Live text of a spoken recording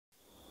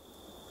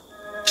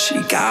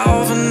She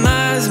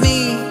galvanized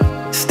me,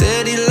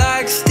 steady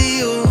like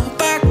steel,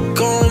 back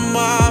on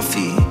my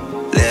feet,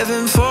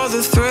 living for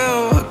the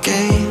thrill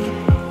again,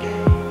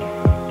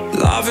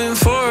 loving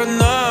for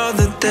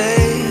another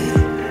day.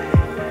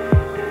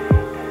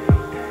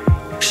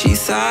 She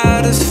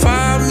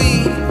satisfied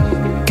me,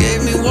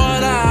 gave me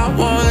what I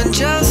want,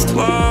 just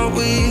what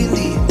we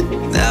need,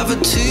 never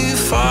too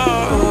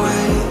far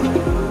away,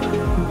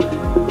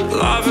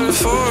 loving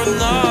for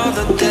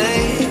another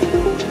day.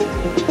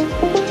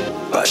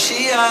 But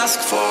she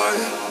asked for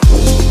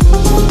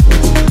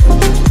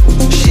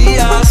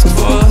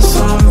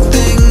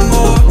something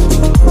more.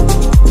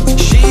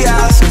 She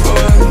asked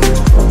for,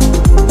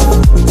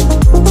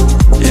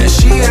 yeah,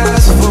 she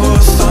asked for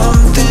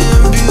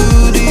something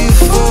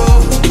beautiful.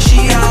 She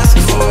asked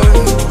for,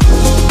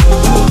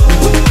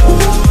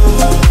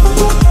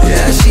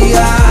 yeah, she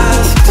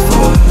asked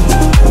for,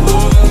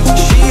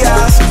 she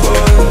asked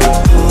for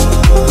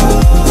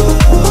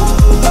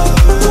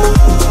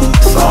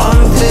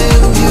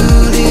something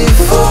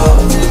beautiful.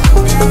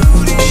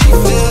 She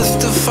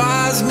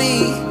mystifies me,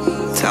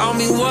 tell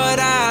me what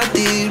I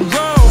did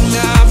wrong,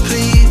 I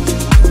plead.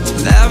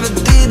 Never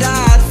did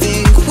I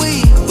think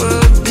we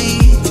would be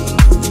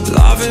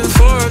loving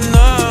for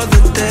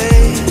another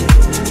day.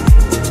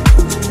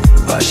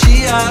 But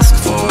she asked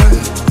for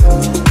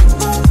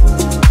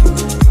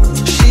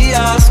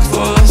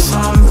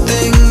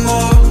something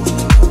more.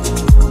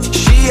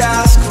 She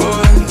asked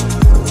for,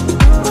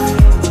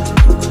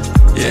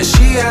 yeah,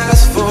 she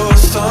asked for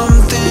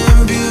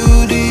something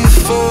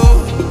beautiful.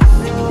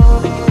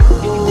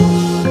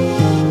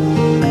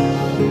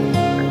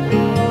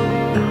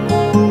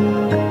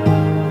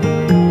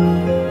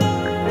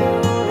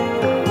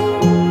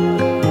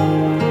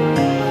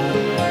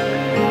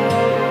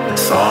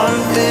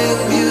 Something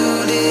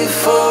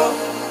beautiful.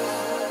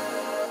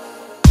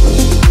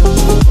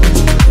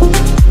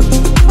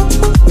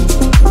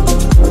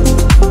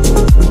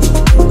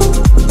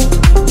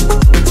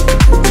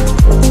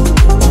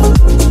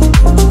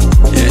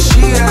 Yeah,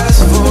 she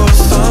asked for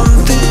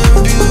something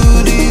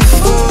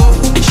beautiful.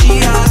 She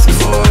asked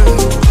for,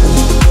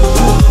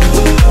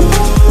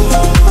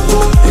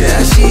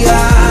 yeah, she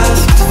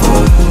asked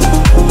for,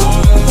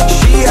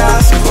 she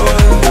asked for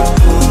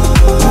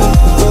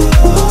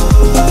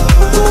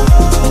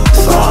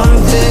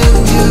something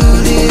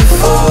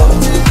beautiful.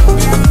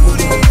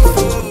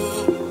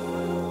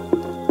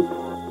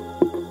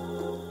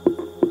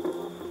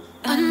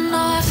 An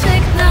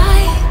Norfolk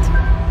night,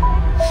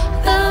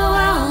 the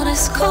world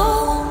is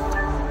cold.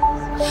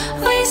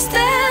 We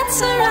stand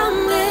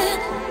surrounded,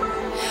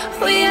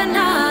 we are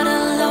not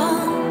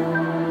alone.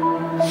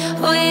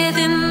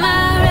 Within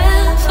my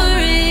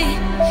reverie,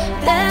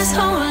 there's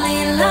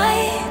holy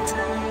light.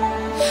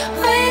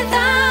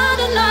 Without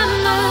a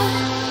number,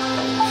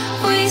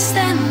 we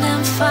stand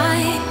and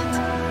fight.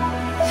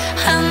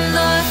 An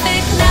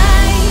Norfolk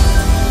night,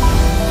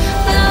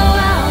 the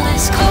world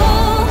is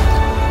cold.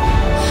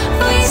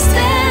 We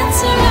stand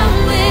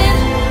surrounded,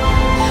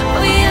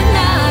 we are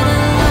not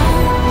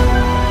alone.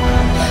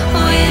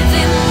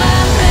 Within my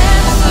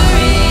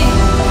reverie,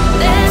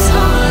 there's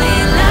holy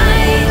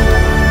light.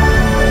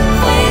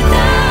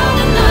 Without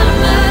a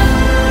number,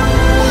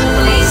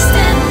 we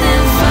stand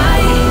and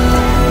fight.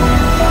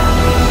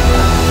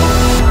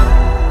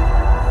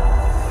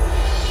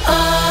 Oh,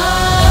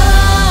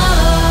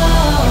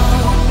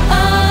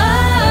 oh,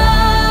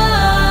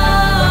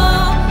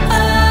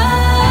 oh,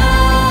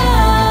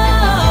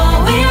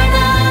 we are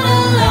not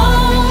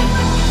alone.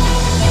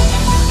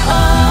 Oh,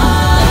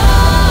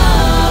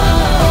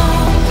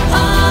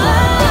 oh,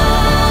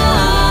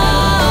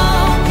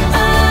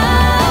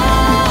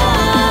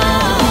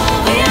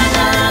 we are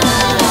not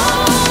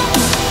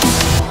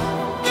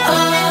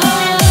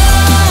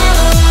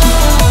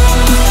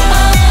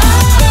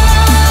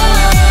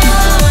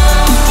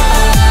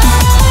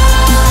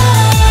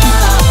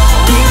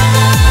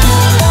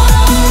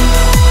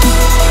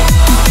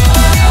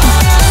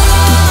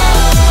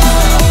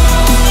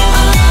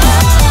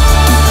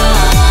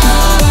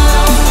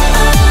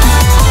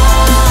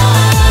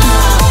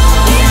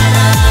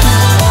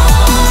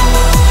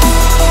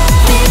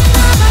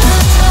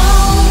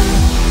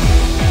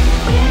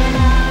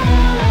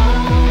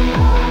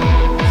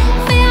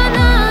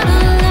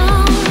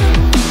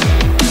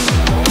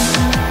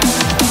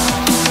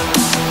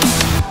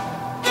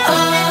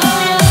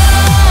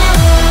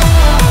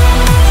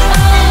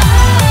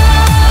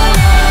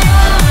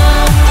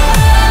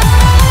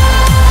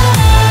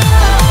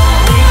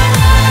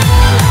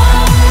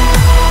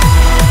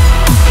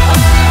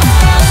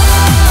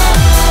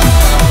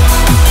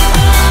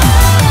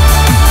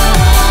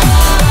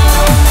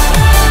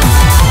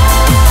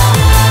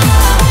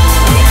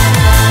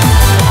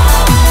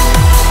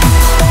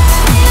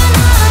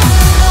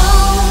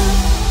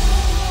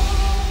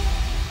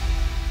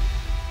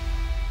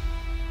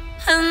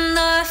a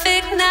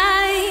Norfolk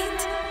night,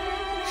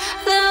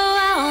 the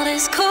world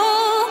is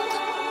cold.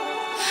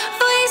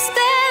 We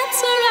stand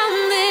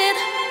surrounded,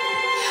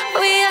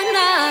 we are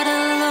not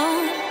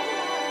alone.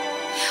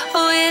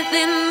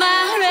 Within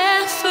my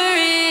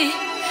reverie,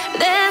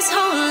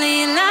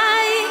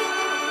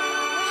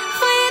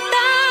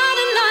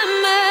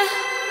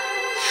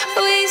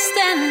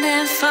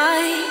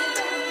 fight.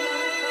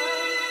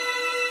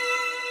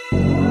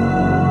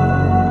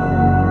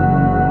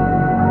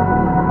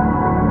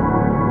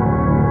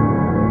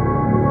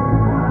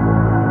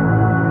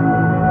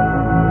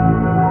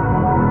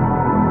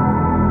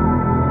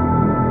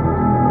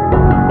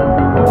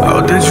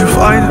 How did you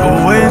find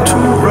a way to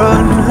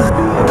run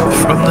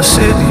from the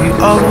city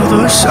of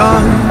the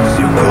sun?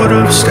 You could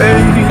have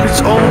stayed, it's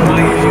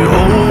only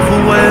over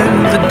when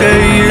the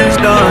day is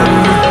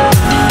done.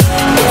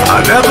 I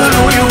never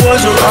knew you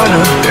was a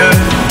runner,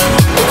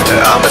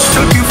 yeah. I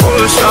mistook you for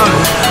a son.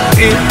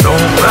 It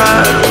don't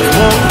matter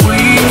what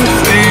we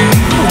think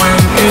when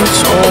it's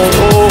all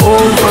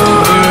over,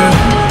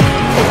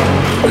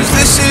 'cause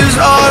this is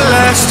our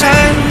last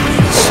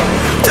chance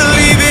to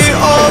leave it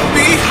all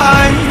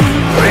behind.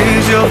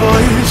 Raise your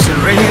voice and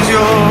raise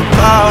your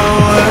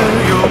power,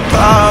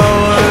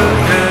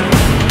 yeah.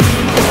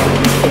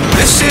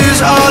 This is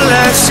our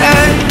last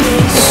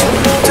chance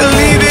to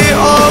leave it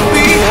all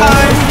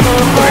behind.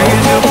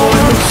 Raise your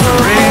voice and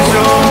raise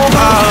your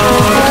power,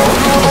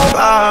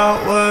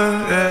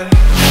 yeah.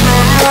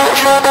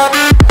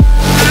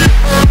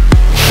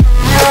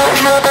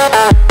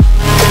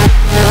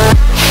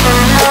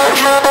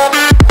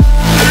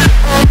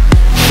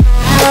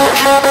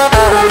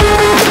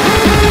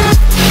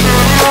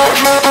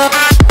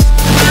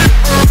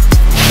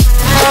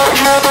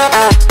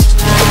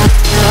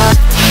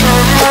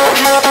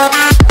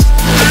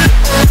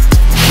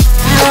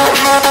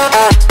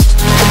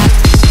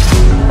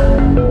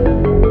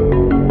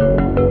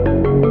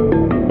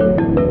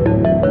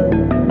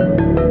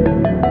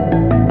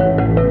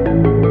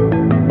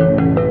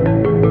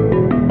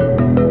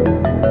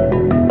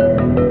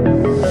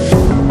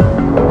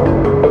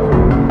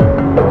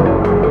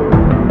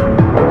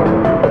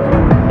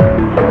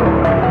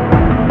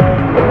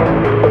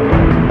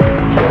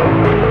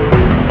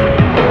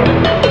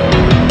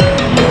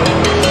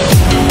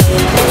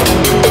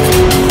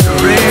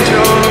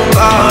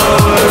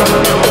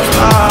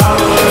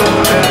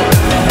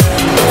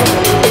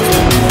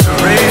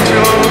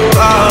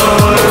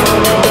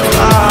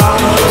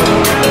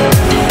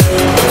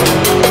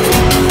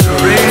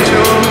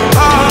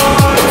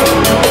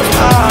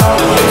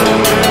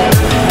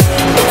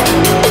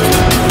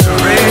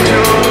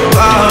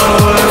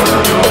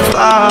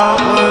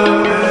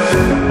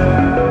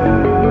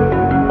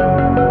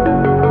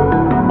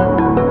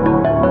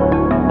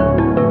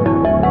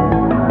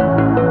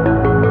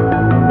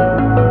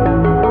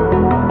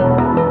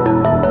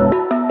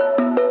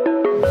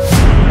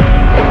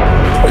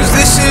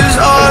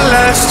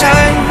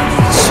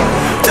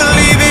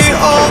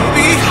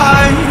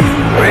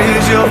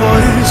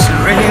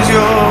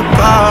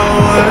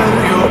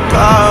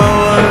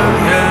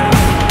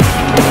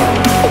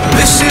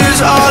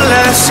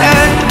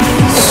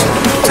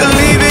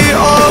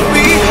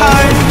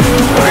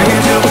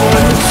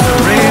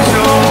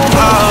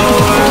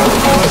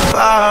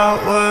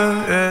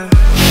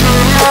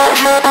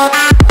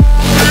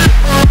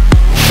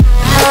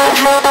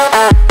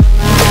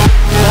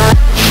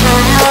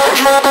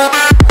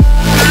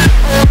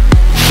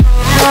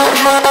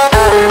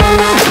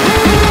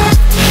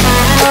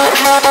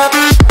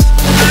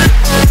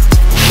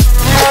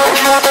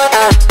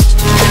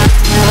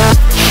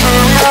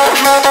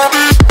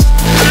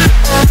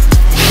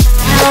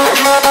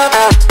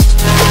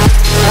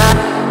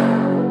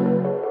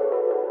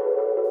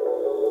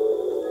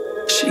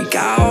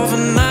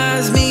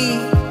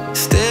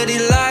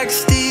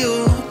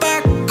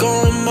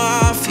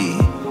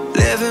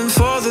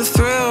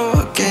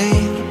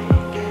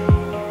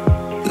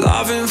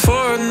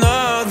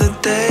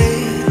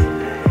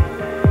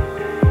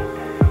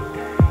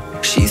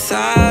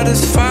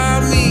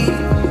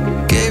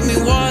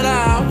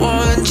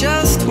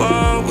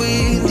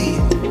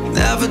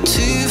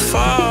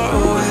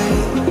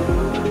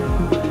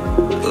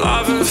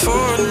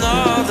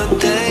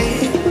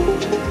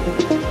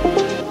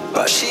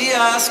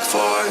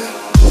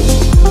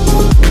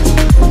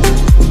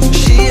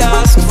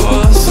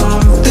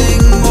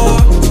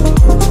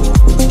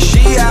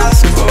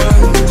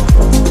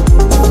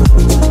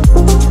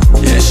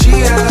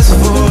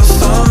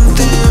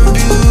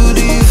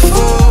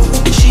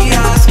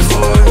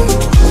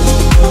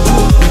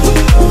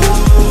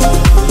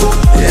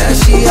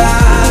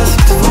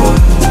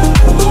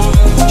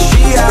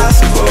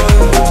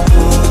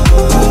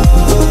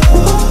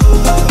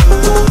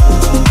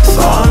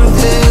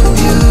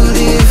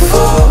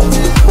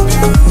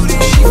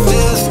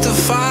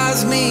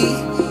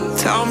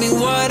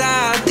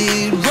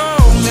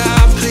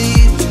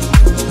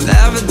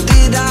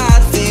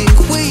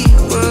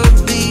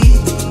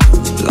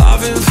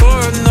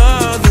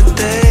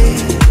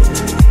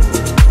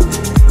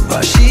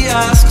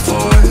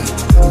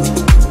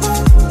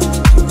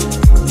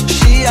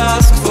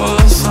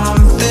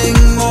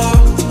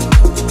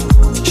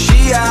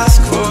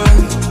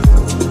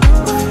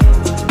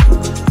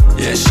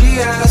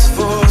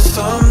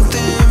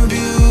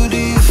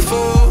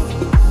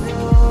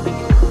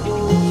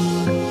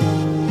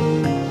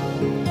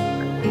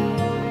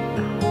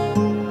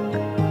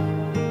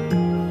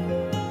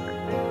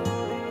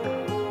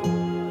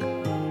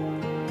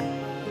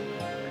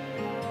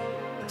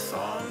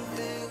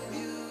 something